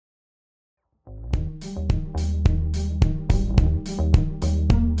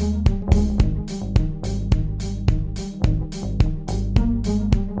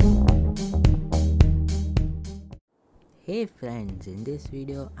Hey friends, in this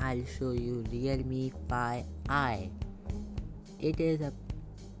video I'll show you Realme 5i. It is a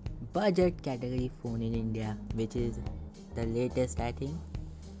budget category phone in India, which is the latest I think.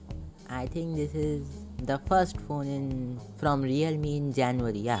 I think this is the first phone from Realme in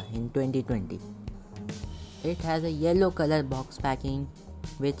January, in 2020. It has a yellow color box packing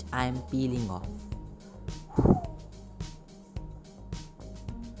which I am peeling off.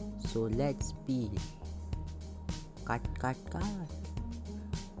 So let's peel. Cut.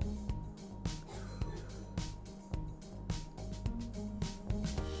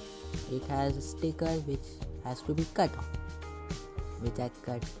 It has a sticker which has to be cut off, which I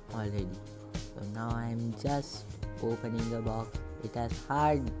cut already. So now I am just opening the box. It has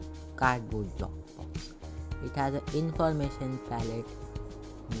hard cardboard box. It has an information palette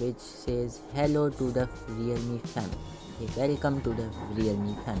which says hello to the Realme family. Welcome to the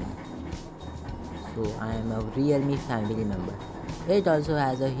Realme family. So I am a Realme family member. It also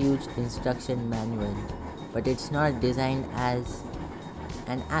has a huge instruction manual, but it's not designed as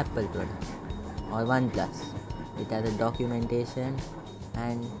an Apple product or OnePlus. It has a documentation,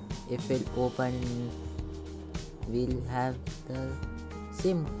 and if we'll open, we'll have the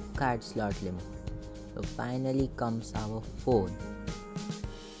SIM card slot limit. So finally comes our phone.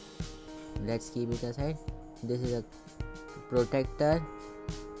 Let's keep it aside. This is a protector.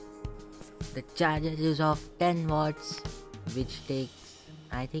 The charger is of 10 watts, which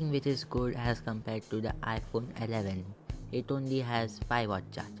is good as compared to the iPhone 11. It only has 5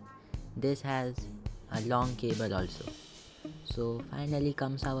 watt charge. This has a long cable also. So finally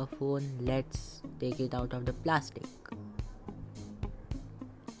comes our phone. Let's take it out of the plastic.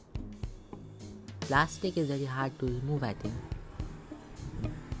 Plastic is very hard to remove, I think,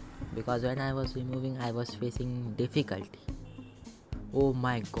 because when I was removing I was facing difficulty. Oh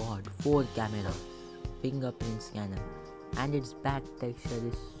my god, 4 cameras, fingerprint scanner, and its back texture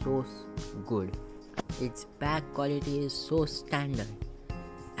is so good. Its back quality is so standard.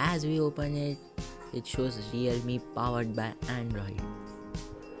 As we open it, it shows Realme powered by Android.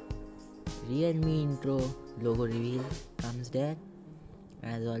 Realme intro logo reveal comes there.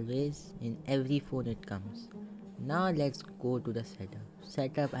 As always, in every phone it comes. Now let's go to the setup.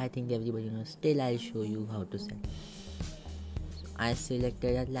 Setup I think everybody knows. Still I'll show you how to set. I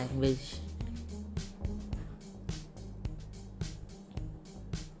selected a language.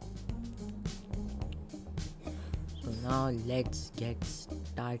 So now let's get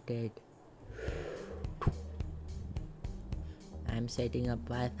started. I'm setting up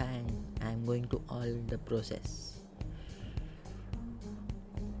Wi-Fi and I'm going to all the process.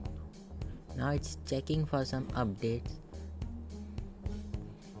 Now it's checking for some updates.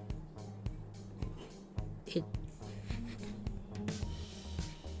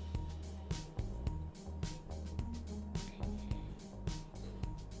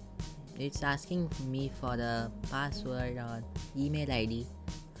 It's asking me for the password or email ID.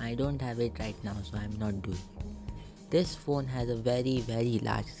 I don't have it right now, so I'm not doing it. This phone has a very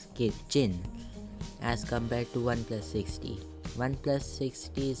large chin as compared to OnePlus 60. OnePlus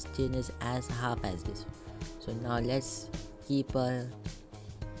 60's chin is as half as this. So now let's keep a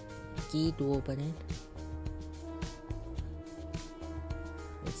key to open it.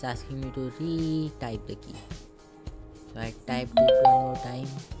 It's asking me to re-type the key. So I typed it one more time.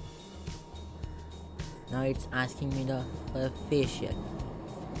 Now it's asking me for a facial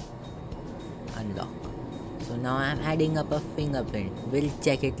unlock. So now I'm adding up a fingerprint. We'll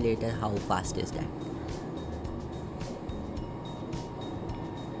check it later how fast is that.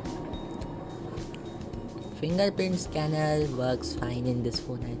 Fingerprint scanner works fine in this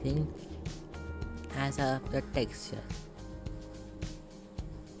phone, I think, as the texture.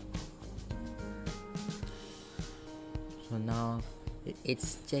 So now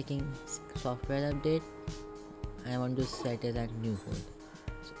it's checking software update. I want to set it as new phone.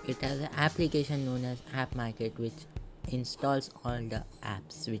 So it has an application known as App Market, which installs all the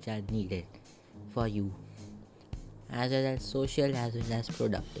apps which are needed for you, as well as social as well as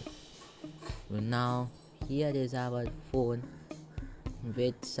productive. So now here is our phone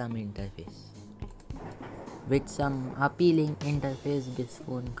with some interface. With some appealing interface, this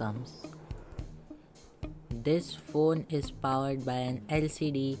phone comes. This phone is powered by an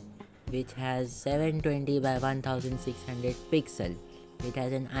LCD which has 720 by 1600 pixel. It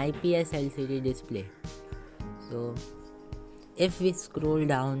has an IPS LCD display. So if we scroll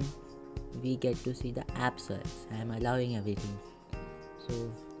down, we get to see the app search. I am allowing everything.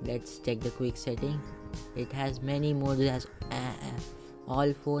 So let's check the quick setting. It has many modes as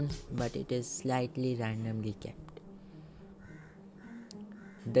all phones, but it is slightly randomly kept.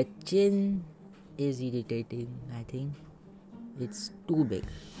 The chin is irritating, I think. it's too big.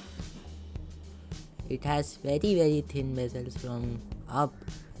 It has very thin bezels from up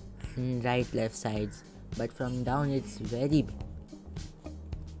and right left sides, but from down it's very big.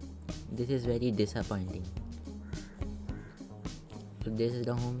 This is very disappointing. So this is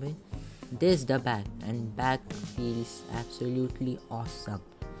the home way. This is the back, and back feels absolutely awesome.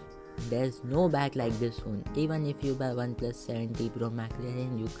 There's no back like this phone. Even if you buy OnePlus 70 Pro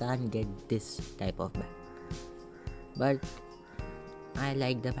McLaren, you can't get this type of back. But I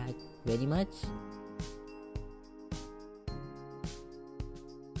like the back very much.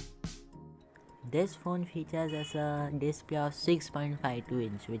 This phone features a display of 6.52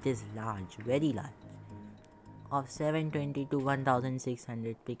 inch, which is large, very large. Of 720 to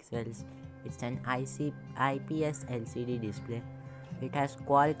 1600 pixels. It's an IPS LCD display. It has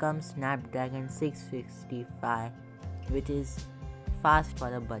Qualcomm Snapdragon 665, which is fast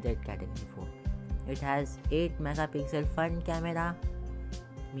for a budget category phone. It has 8 megapixel front camera,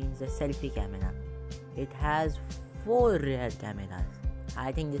 means the selfie camera. It has 4 rear cameras.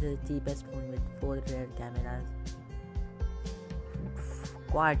 I think this is the cheapest phone with 4 rear cameras.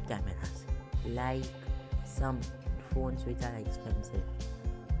 Quad cameras, like some phones which are expensive.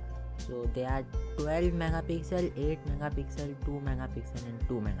 So they are 12 megapixel, 8 megapixel, 2 megapixel and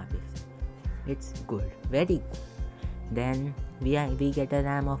 2 megapixel. It's good, very good. Then we get a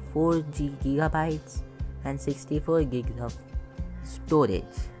RAM of 4 gigabytes and 64 gigs of storage.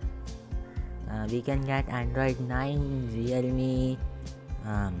 We can get Android 9,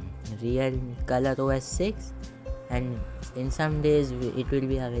 Realme Color OS 6, and in some days it will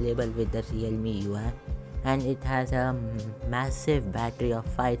be available with the Realme UI. And it has a massive battery of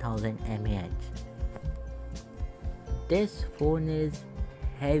 5000 mAh. This phone is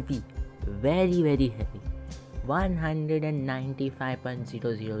heavy, very heavy,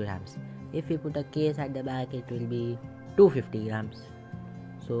 195.00 grams. If you put a case at the back, it will be 250 grams.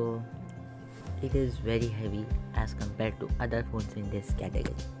 So it is very heavy as compared to other phones in this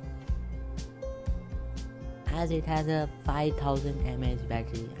category. As it has a 5000 mAh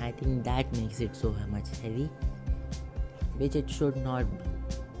battery, I think that makes it so much heavy, which it should not be.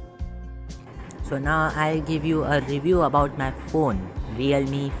 So now I'll give you a review about my phone,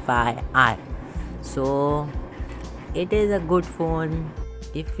 Realme 5i. So it is a good phone.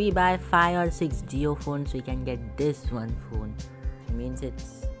 If we buy 5 or 6 Jio phones, we can get this one phone. It means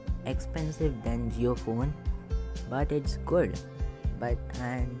it's expensive than Jio phone, but it's good.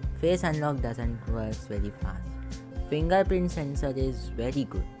 And face unlock doesn't work very fast. Fingerprint sensor is very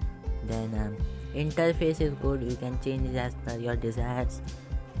good. Then interface is good. You can change it as per your desires.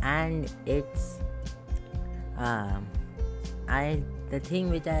 And it's the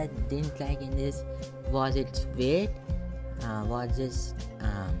thing which I didn't like in this was its weight, was this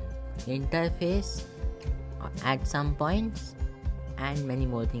interface at some points, and many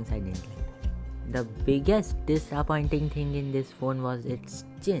more things I didn't like. The biggest disappointing thing in this phone was its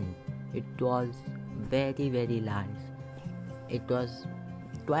chin. It was very large. It was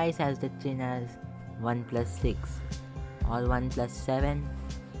twice as the chin as OnePlus 6 or OnePlus 7.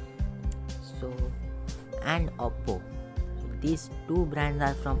 So, and Oppo. So these two brands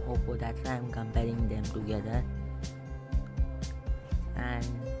are from Oppo. That's why I'm comparing them together. And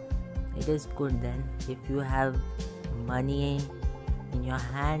it is good then. If you have money in your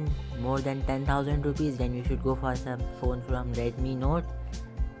hand more than 10,000 rupees, then you should go for some phone from Redmi Note,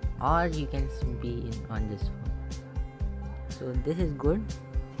 or you can be on this phone. So this is good,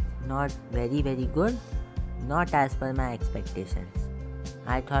 not very good, not as per my expectations.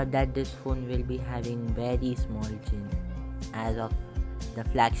 I thought that this phone will be having very small chin as of the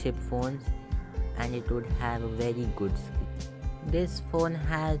flagship phones, and it would have a very good screen. This phone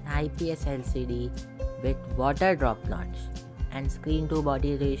has IPS LCD with water drop launch, and screen to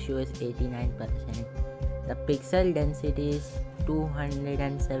body ratio is 89%. The pixel density is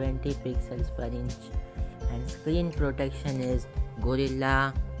 270 pixels per inch, and screen protection is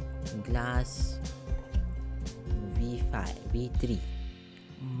Gorilla Glass V3.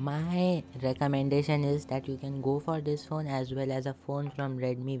 My recommendation is that you can go for this phone as well as a phone from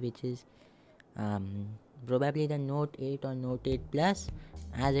Redmi, which is probably the Note 8 or Note 8 Plus,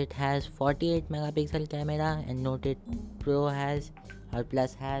 as it has 48 megapixel camera, and Note 8 Pro has or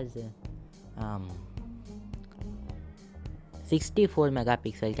Plus has 64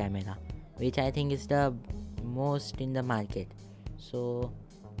 megapixel camera, which I think is the most in the market. So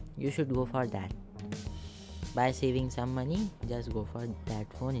you should go for that. By saving some money, just go for that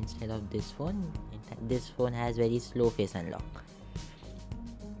phone instead of this phone. This phone has very slow face unlock.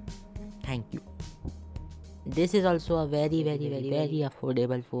 Thank you. This is also a very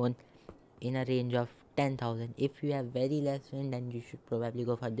affordable phone in a range of 10,000. If you have very less friend, then you should probably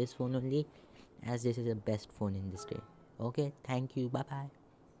go for this phone only, as this is the best phone in this day. Okay, thank you, bye bye.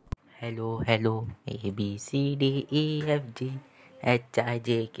 Hello, A B C D E F G H I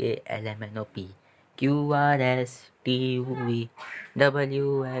J K L M N O P Q R S T U V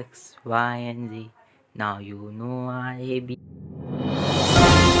W X Y and Z. Now you know I A B.